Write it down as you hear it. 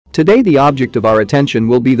Today the object of our attention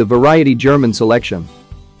will be the variety German selection.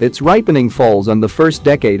 Its ripening falls on the first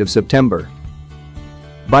decade of September.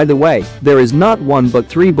 By the way, there is not one but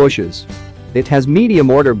 3 bushes. It has medium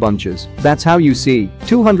order bunches, that's how you see,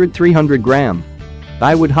 200-300 gram.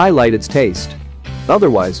 I would highlight its taste.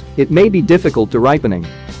 Otherwise, it may be difficult to ripening.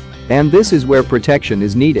 And this is where protection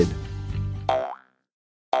is needed.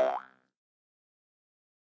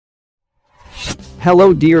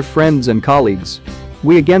 Hello dear friends and colleagues.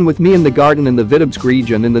 We again with me in the garden in the Vitebsk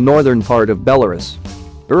region in the northern part of Belarus.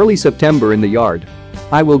 Early September in the yard.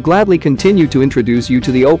 I will gladly continue to introduce you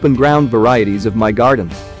to the open ground varieties of my garden.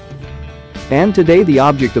 And today the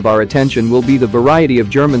object of our attention will be the variety of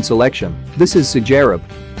German selection. This is ZIGERREBE.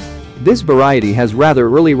 This variety has rather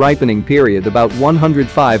early ripening period, about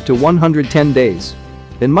 105 to 110 days.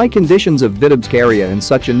 In my conditions of Vitebsk area in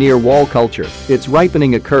such a near wall culture, its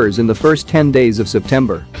ripening occurs in the first 10 days of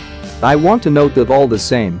September. I want to note that all the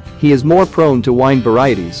same, he is more prone to wine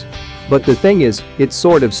varieties. But the thing is, it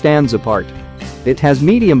sort of stands apart. It has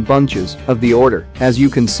medium bunches, of the order, as you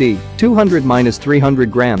can see, 200-300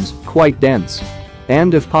 grams, quite dense.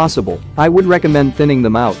 And if possible, I would recommend thinning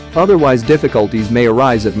them out, otherwise difficulties may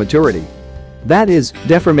arise at maturity. That is,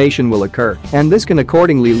 deformation will occur, and this can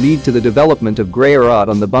accordingly lead to the development of gray rot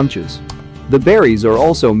on the bunches. The berries are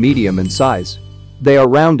also medium in size. They are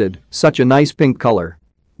rounded, such a nice pink color.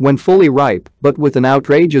 When fully ripe, but with an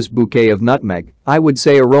outrageous bouquet of nutmeg, I would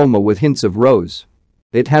say aroma with hints of rose.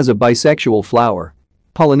 It has a bisexual flower.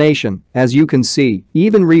 Pollination, as you can see,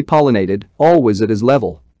 even repollinated, always at his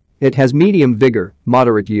level. It has medium vigor,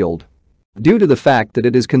 moderate yield. Due to the fact that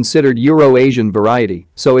it is considered Euro-Asian variety,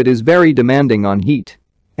 so it is very demanding on heat.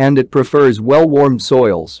 And it prefers well-warmed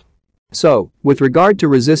soils. So, with regard to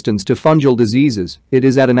resistance to fungal diseases, it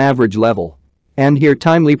is at an average level. And here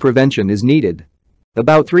timely prevention is needed.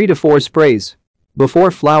 About 3 to 4 sprays.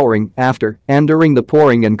 Before flowering, after, and during the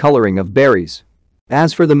pouring and coloring of berries.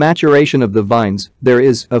 As for the maturation of the vines, there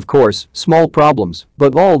is, of course, small problems,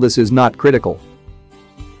 but all this is not critical.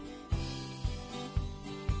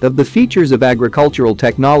 Of the features of agricultural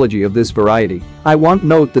technology of this variety, I want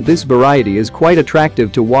note that this variety is quite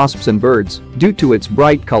attractive to wasps and birds due to its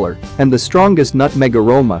bright color, and the strongest nutmeg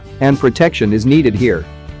aroma and protection is needed here.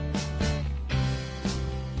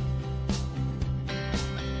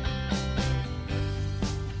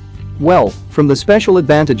 Well, from the special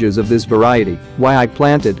advantages of this variety, why I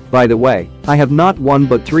planted, by the way, I have not one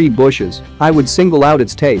but 3 bushes, I would single out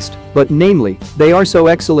its taste, but namely, they are so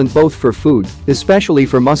excellent both for food, especially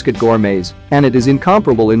for muscat gourmets, and it is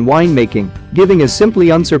incomparable in winemaking, giving a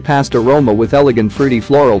simply unsurpassed aroma with elegant fruity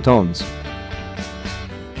floral tones.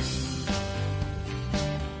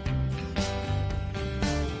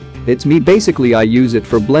 It's me basically I use it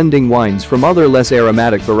for blending wines from other less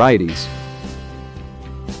aromatic varieties.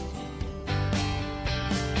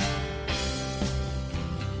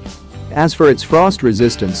 As for its frost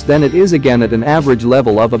resistance, then it is again at an average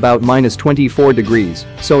level of about -24 degrees,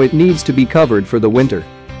 so it needs to be covered for the winter.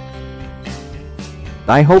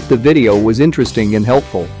 I hope the video was interesting and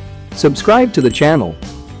helpful. Subscribe to the channel.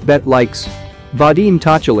 Bet likes. Vadim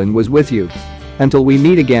Tachalin was with you. Until we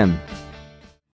meet again.